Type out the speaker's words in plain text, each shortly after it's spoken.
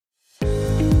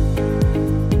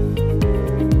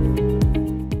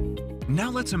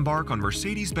let's embark on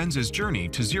Mercedes-Benz's journey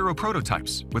to zero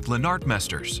prototypes with Lennart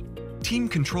Mesters, Team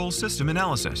Control System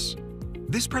Analysis.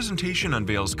 This presentation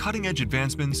unveils cutting-edge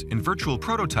advancements in virtual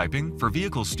prototyping for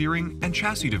vehicle steering and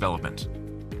chassis development.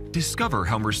 Discover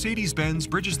how Mercedes-Benz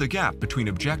bridges the gap between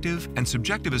objective and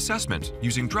subjective assessment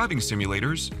using driving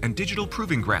simulators and digital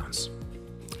proving grounds.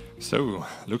 So,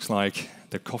 looks like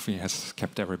the coffee has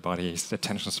kept everybody's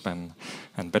attention span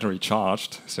and battery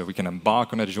charged, so we can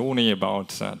embark on a journey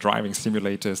about driving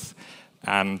simulators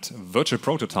and virtual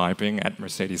prototyping at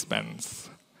Mercedes-Benz.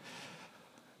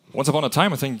 Once upon a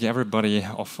time, I think everybody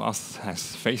of us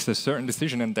has faced a certain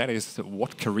decision, and that is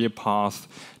what career path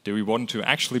do we want to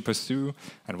actually pursue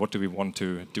and what do we want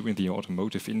to do in the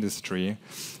automotive industry.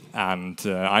 And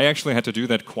I actually had to do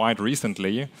that quite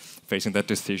recently, facing that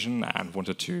decision, and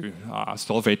wanted to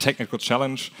solve a technical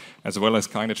challenge as well as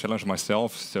kind of challenge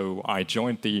myself. So I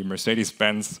joined the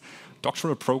Mercedes-Benz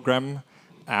doctoral program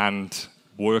and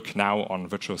work now on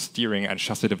virtual steering and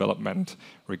chassis development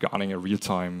regarding a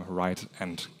real-time ride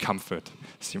and comfort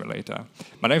simulator.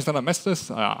 My name is Lennart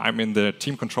Mesters. I'm in the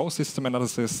team control system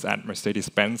analysis at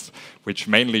Mercedes-Benz, which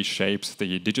mainly shapes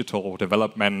the digital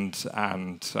development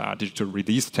and digital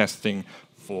release testing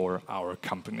for our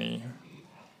company.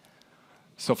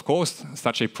 So, of course,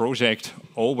 such a project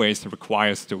always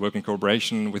requires to work in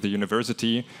cooperation with the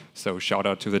university. So, shout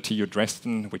out to the TU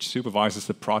Dresden, which supervises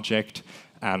the project,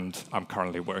 and I'm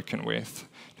currently working with.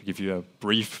 To give you a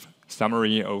brief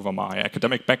summary over my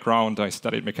academic background, I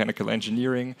studied mechanical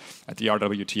engineering at the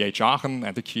RWTH Aachen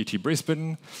and the QET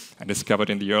Brisbane, and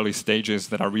discovered in the early stages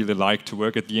that I really like to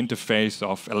work at the interface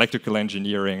of electrical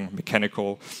engineering,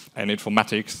 mechanical, and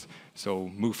informatics. So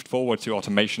moved forward to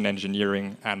automation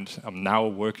engineering, and I'm now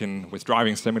working with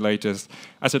driving simulators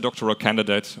as a doctoral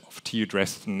candidate of TU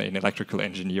Dresden in electrical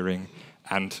engineering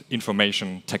and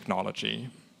information technology.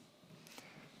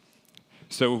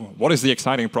 So what is the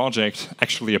exciting project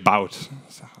actually about?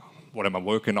 So what am I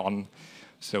working on?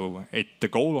 So the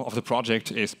goal of the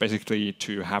project is basically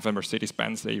to have a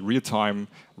Mercedes-Benz, a real-time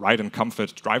ride and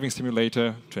comfort driving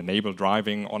simulator to enable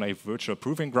driving on a virtual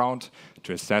proving ground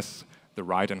to assess the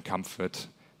ride and comfort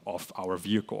of our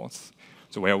vehicles.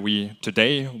 So where are we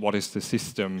today? What is the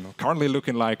system currently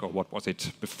looking like, or what was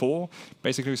it before?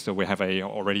 Basically, so we have a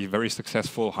already very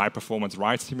successful high-performance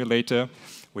ride simulator,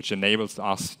 which enables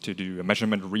us to do a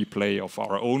measurement replay of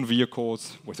our own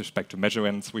vehicles with respect to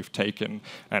measurements we've taken,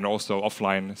 and also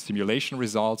offline simulation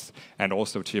results, and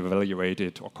also to evaluate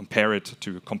it or compare it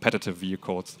to competitive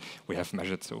vehicles we have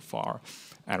measured so far.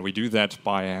 And we do that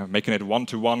by making it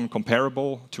one-to-one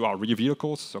comparable to our real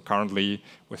vehicles. So currently,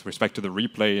 with respect to the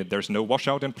replay, there's no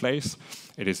washout in place.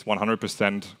 It is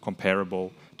 100%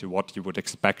 comparable to what you would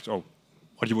expect or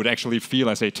what you would actually feel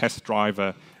as a test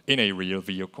driver in a real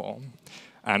vehicle.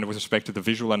 And with respect to the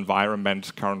visual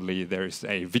environment, currently there is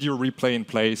a video replay in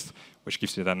place, which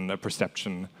gives you then a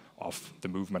perception of the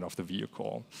movement of the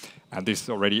vehicle. And this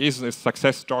already is a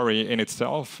success story in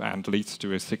itself and leads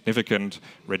to a significant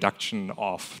reduction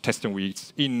of testing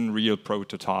weeks in real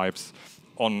prototypes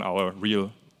on our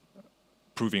real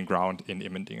proving ground in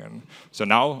Immendingen. So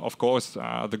now, of course,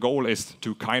 the goal is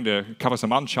to kind of cover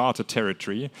some uncharted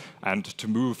territory and to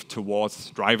move towards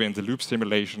driver in the loop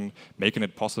simulation, making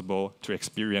it possible to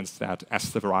experience that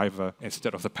as the driver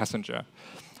instead of the passenger.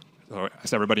 So,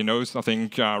 as everybody knows, I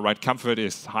think ride comfort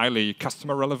is highly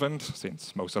customer relevant,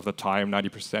 since most of the time,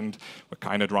 90%, we're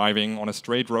kind of driving on a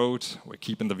straight road, we're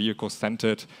keeping the vehicle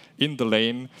centered in the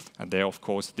lane, and there, of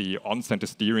course, the on-center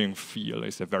steering feel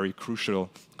is a very crucial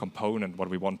component, what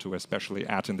we want to especially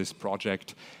add in this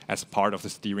project as part of the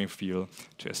steering feel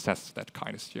to assess that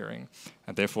kind of steering.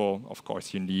 And therefore, of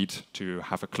course, you need to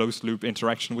have a closed-loop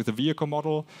interaction with the vehicle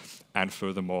model, and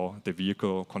furthermore, the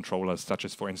vehicle controllers, such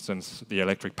as, for instance, the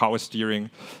electric power steering,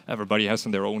 everybody has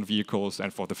in their own vehicles,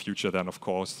 and for the future then, of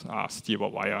course,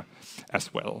 steer-by-wire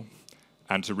as well.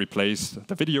 And to replace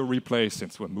the video replay,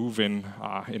 since we're moving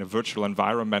in a virtual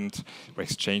environment, we're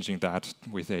exchanging that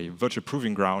with a virtual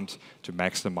proving ground to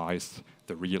maximize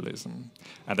the realism.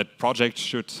 And that project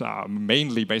should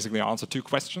mainly basically answer two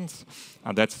questions,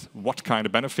 and that's what kind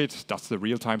of benefit does the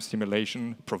real-time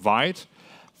simulation provide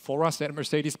for us at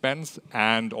Mercedes-Benz,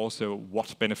 and also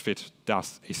what benefit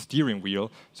does a steering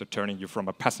wheel, so turning you from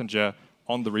a passenger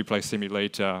on the replay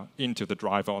simulator into the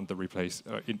driver on the replay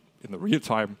in the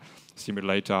real-time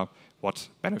simulator, what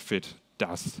benefit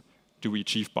do we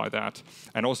achieve by that?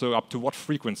 And also up to what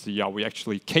frequency are we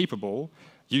actually capable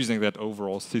using that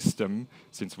overall system,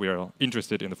 since we are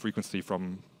interested in the frequency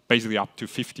from basically up to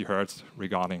 50 Hertz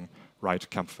regarding ride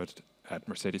comfort at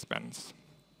Mercedes-Benz.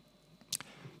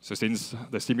 So since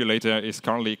the simulator is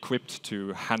currently equipped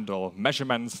to handle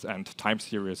measurements and time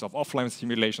series of offline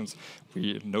simulations,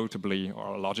 we notably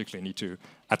or logically need to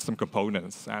add some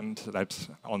components. And that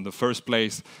on the first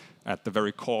place, at the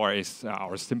very core, is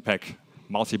our SimPAC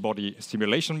multi-body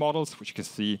simulation models, which you can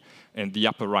see in the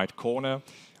upper right corner,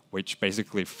 which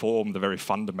basically form the very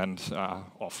fundament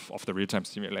of the real-time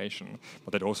simulation.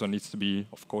 But that also needs to be,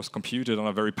 of course, computed on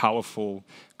a very powerful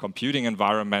computing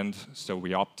environment. So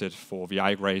we opted for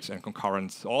VI-grade and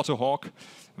concurrent AutoHawk,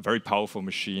 a very powerful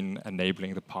machine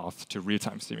enabling the path to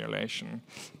real-time simulation.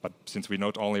 But since we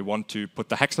not only want to put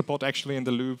the hexapod actually in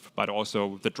the loop, but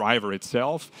also the driver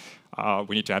itself,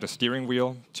 we need to add a steering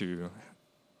wheel to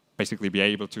basically be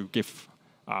able to give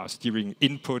steering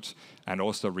input and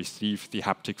also receive the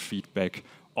haptic feedback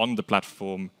on the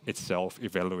platform itself,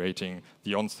 evaluating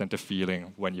the on-center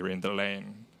feeling when you're in the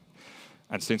lane.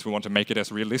 And since we want to make it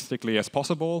as realistically as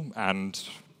possible and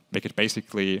make it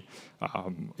basically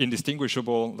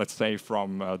indistinguishable, let's say,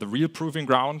 from the real proving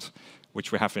ground,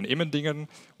 which we have in Immendingen,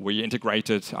 we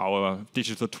integrated our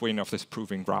digital twin of this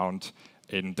proving ground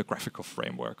in the graphical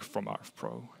framework from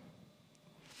RFPro.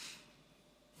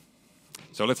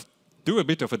 So let's do a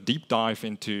bit of a deep dive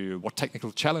into what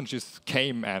technical challenges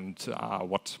came and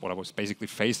what I was basically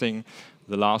facing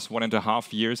the last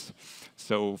 1.5 years.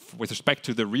 So with respect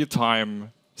to the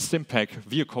real-time SimPAC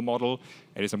vehicle model,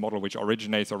 it is a model which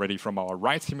originates already from our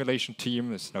ride simulation team.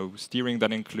 There's no steering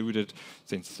then included,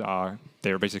 since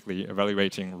they're basically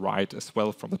evaluating ride as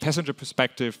well from the passenger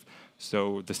perspective.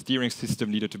 So the steering system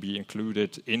needed to be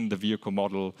included in the vehicle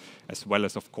model, as well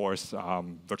as, of course,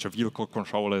 virtual vehicle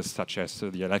controllers such as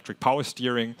the electric power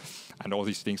steering, and all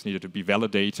these things needed to be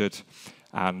validated.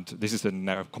 And this is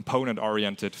a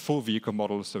component-oriented full vehicle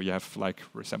model, so you have like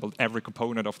resembled every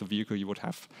component of the vehicle you would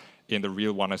have in the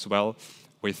real one as well,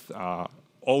 with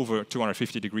over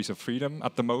 250 degrees of freedom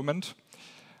at the moment.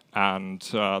 And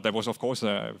there was, of course,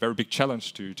 a very big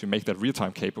challenge to make that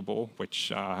real-time capable,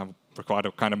 which required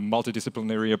a kind of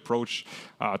multidisciplinary approach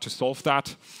to solve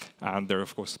that. And there are,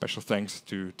 of course, special thanks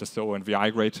to Dassault and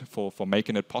VI-grade for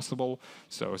making it possible.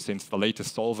 So since the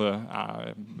latest solver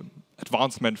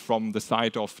advancement from the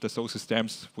side of Dassault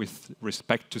Systems with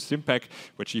respect to SimPAC,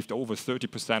 we achieved over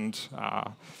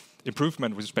 30%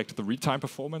 improvement with respect to the real-time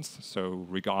performance. So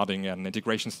regarding an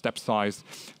integration step size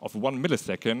of 1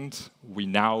 millisecond, we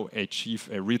now achieve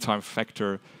a real-time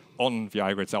factor on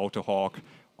VI-grade's AutoHawk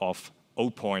of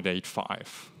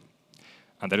 0.85.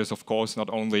 And that is, of course, not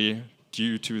only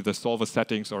due to the solver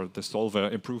settings or the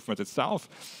solver improvement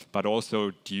itself, but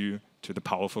also due to the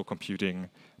powerful computing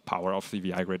power of the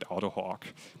VI-grade AutoHawk,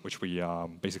 which we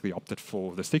basically opted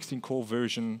for the 16-core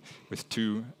version with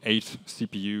two 8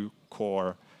 CPU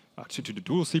core to the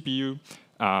dual CPU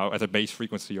at a base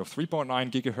frequency of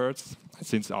 3.9 gigahertz.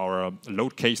 Since our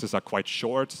load cases are quite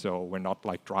short, so we're not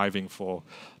like driving for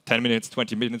 10 minutes,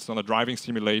 20 minutes on a driving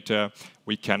simulator,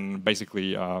 we can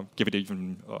basically give it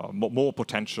even more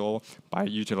potential by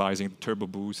utilizing the turbo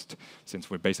boost,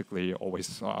 since we're basically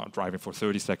always driving for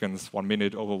 30 seconds, 1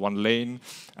 minute over one lane,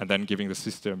 and then giving the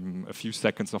system a few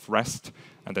seconds of rest.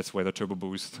 And that's where the turbo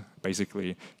boost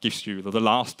basically gives you the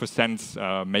last percent,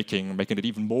 making it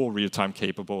even more real-time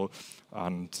capable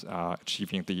and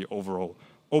achieving the overall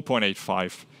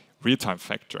 0.85 real-time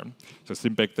factor. So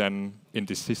SimPAC then in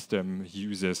this system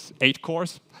uses 8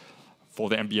 cores for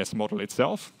the MBS model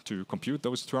itself to compute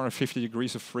those 250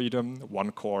 degrees of freedom.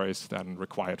 1 core is then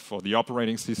required for the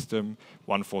operating system,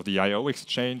 1 for the I/O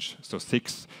exchange. So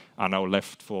 6 are now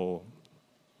left for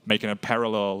making a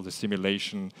parallel the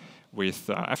simulation with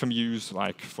FMUs,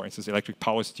 like for instance electric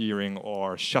power steering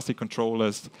or chassis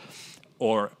controllers,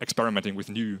 or experimenting with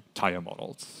new tire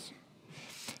models.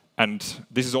 And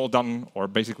this is all done, or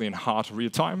basically in hard real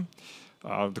time,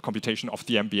 the computation of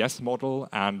the MBS model.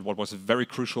 And what was a very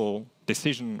crucial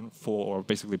decision for, or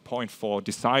basically point for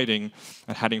deciding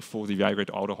and heading for the VI-grade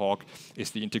AutoHawk is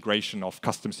the integration of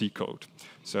custom C code.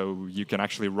 So you can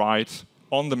actually write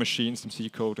on the machine some C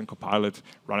code and compile it,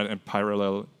 run it in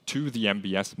parallel to the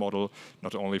MBS model,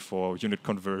 not only for unit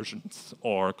conversions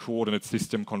or coordinate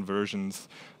system conversions,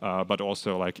 but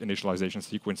also like initialization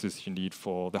sequences you need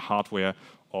for the hardware,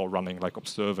 or running like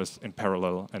observers in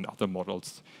parallel and other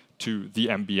models to the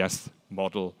MBS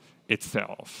model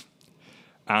itself.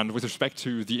 And with respect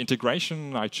to the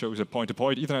integration, I chose a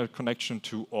point-to-point Ethernet connection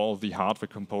to all the hardware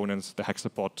components, the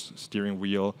hexapod, steering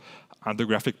wheel, and the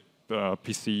graphic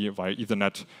PC via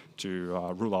Ethernet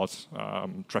to rule out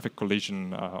traffic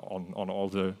collision on all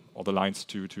the lines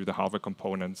to the hardware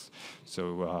components,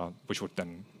 so which would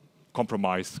then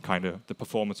compromise kind of the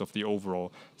performance of the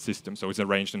overall system. So it's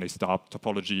arranged in a star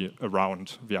topology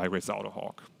around VI-grade's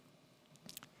AutoHawk.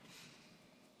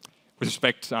 with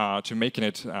respect to making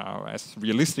it as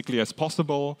realistically as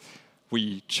possible,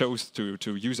 we chose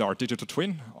to use our digital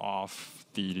twin of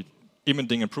the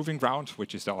Immendingen Proving Ground,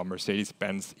 which is our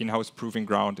Mercedes-Benz in-house proving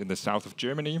ground in the south of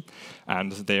Germany.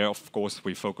 And there, of course,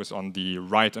 we focus on the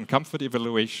ride and comfort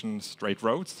evaluation straight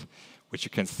roads, which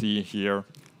you can see here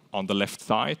on the left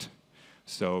side.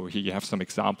 So here you have some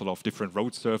example of different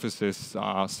road surfaces,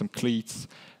 some cleats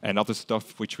and other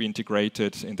stuff which we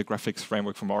integrated in the graphics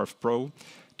framework from RF Pro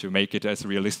to make it as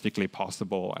realistically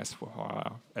possible as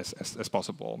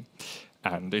possible.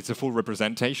 And it's a full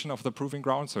representation of the proving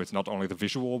ground, so it's not only the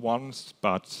visual ones,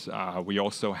 but we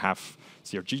also have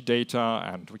CRG data,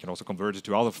 and we can also convert it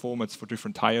to other formats for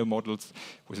different tire models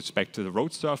with respect to the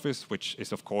road surface, which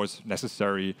is, of course,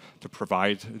 necessary to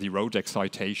provide the road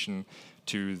excitation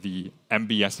to the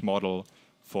MBS model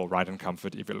for ride and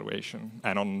comfort evaluation.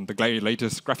 And on the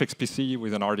latest graphics PC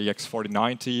with an RTX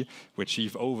 4090, we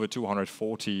achieve over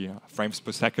 240 frames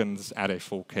per second at a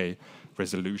 4K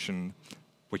resolution,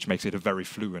 which makes it a very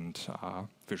fluent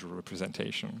visual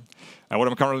representation. And what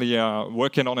I'm currently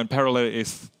working on in parallel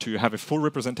is to have a full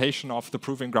representation of the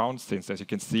proving ground, since, as you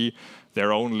can see, there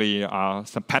are only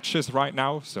some patches right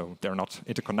now, so they're not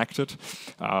interconnected.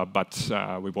 But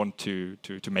we want to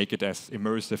make it as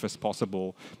immersive as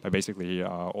possible by basically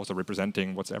also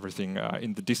representing what's everything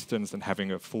in the distance and having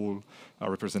a full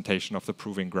representation of the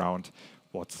proving ground,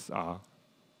 what's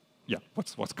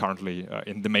currently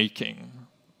in the making.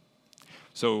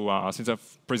 So since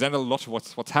I've presented a lot of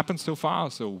what's happened so far,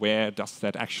 so where does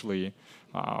that actually,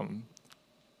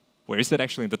 where is that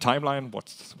actually in the timeline?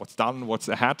 What's done? What's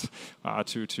ahead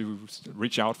to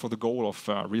reach out for the goal of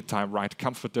real-time ride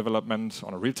comfort development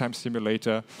on a real-time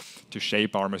simulator to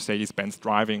shape our Mercedes-Benz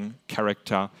driving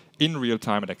character in real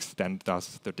time and extend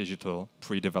thus the digital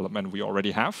pre-development we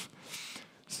already have.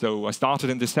 So I started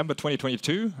in December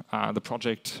 2022. The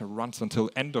project runs until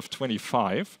end of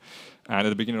 25. And at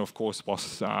the beginning, of course,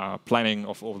 was planning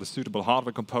of all the suitable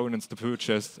hardware components to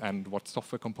purchase and what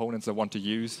software components I want to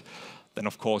use. Then,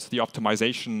 of course, the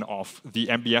optimization of the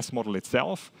MBS model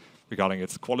itself regarding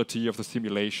its quality of the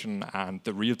simulation and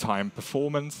the real-time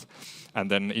performance,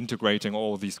 and then integrating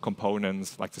all these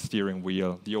components like the steering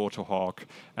wheel, the AutoHawk,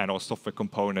 and all software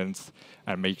components,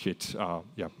 and make it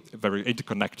very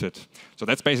interconnected. So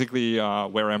that's basically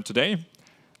where I am today.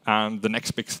 And the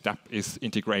next big step is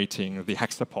integrating the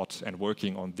hexapod and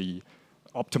working on the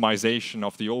optimization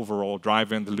of the overall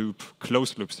driver-in-the-loop,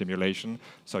 closed-loop simulation,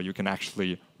 so you can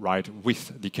actually ride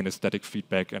with the kinesthetic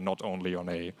feedback and not only on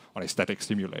a static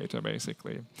simulator,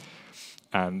 basically.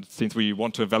 And since we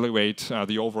want to evaluate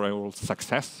the overall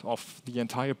success of the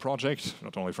entire project,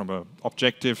 not only from an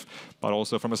objective, but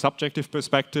also from a subjective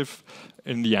perspective,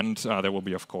 in the end, there will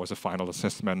be, of course, a final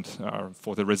assessment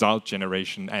for the result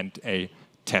generation and a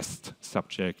test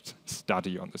subject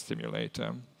study on the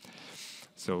simulator.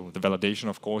 So the validation,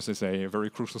 of course, is a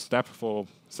very crucial step for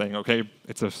saying, okay,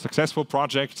 it's a successful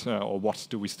project, or what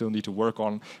do we still need to work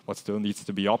on, what still needs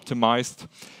to be optimized.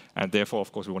 And therefore,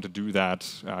 of course, we want to do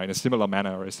that in a similar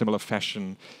manner, or a similar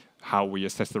fashion, how we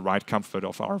assess the ride comfort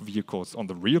of our vehicles on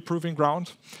the real proving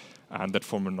ground. And that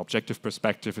from an objective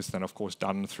perspective is then, of course,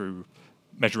 done through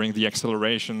measuring the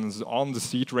accelerations on the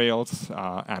seat rails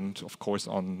and, of course,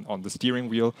 on the steering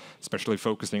wheel, especially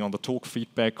focusing on the torque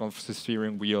feedback of the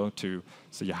steering wheel to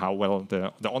see how well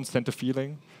the on-center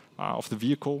feeling of the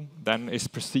vehicle then is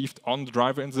perceived on the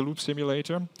driver-in-the-loop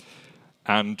simulator.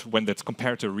 And when that's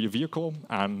compared to a real vehicle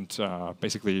and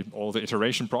basically all the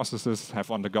iteration processes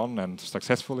have undergone and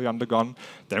successfully undergone,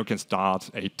 then we can start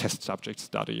a test subject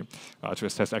study to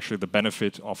assess actually the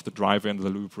benefit of the driver in the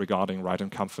loop regarding ride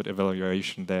and comfort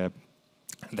evaluation there.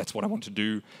 And that's what I want to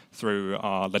do through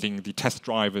letting the test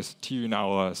drivers tune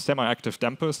our semi-active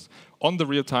dampers on the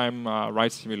real-time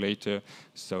ride simulator,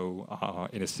 so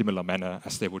in a similar manner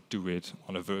as they would do it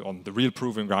on the real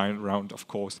proving ground, of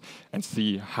course, and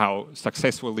see how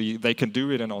successfully they can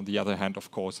do it, and on the other hand, of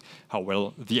course, how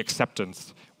well the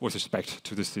acceptance with respect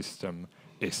to the system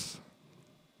is.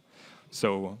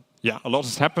 So yeah, a lot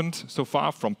has happened so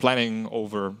far, from planning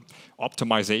over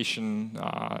optimization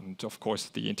and, of course,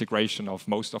 the integration of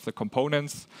most of the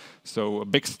components. So a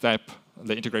big step,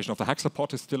 the integration of the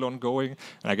hexapod is still ongoing.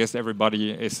 And I guess everybody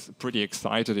is pretty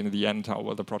excited in the end how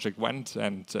well the project went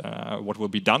and what will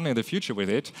be done in the future with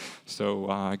it. So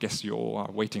I guess you're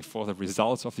waiting for the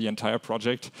results of the entire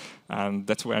project. And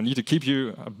that's where I need to keep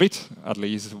you a bit, at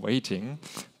least, waiting.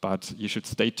 But you should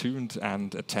stay tuned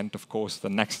and attend, of course, the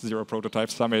next Zero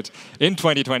Prototype Summit in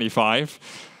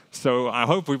 2025. So I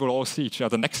hope we will all see each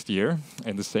other next year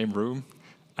in the same room.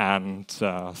 And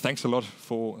thanks a lot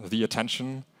for the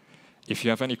attention. If you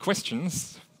have any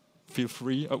questions, feel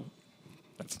free. Oh,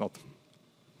 That's not,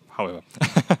 however.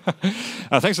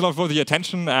 Thanks a lot for the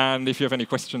attention, and if you have any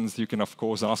questions, you can of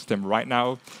course ask them right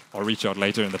now or reach out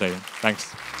later in the day.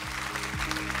 Thanks.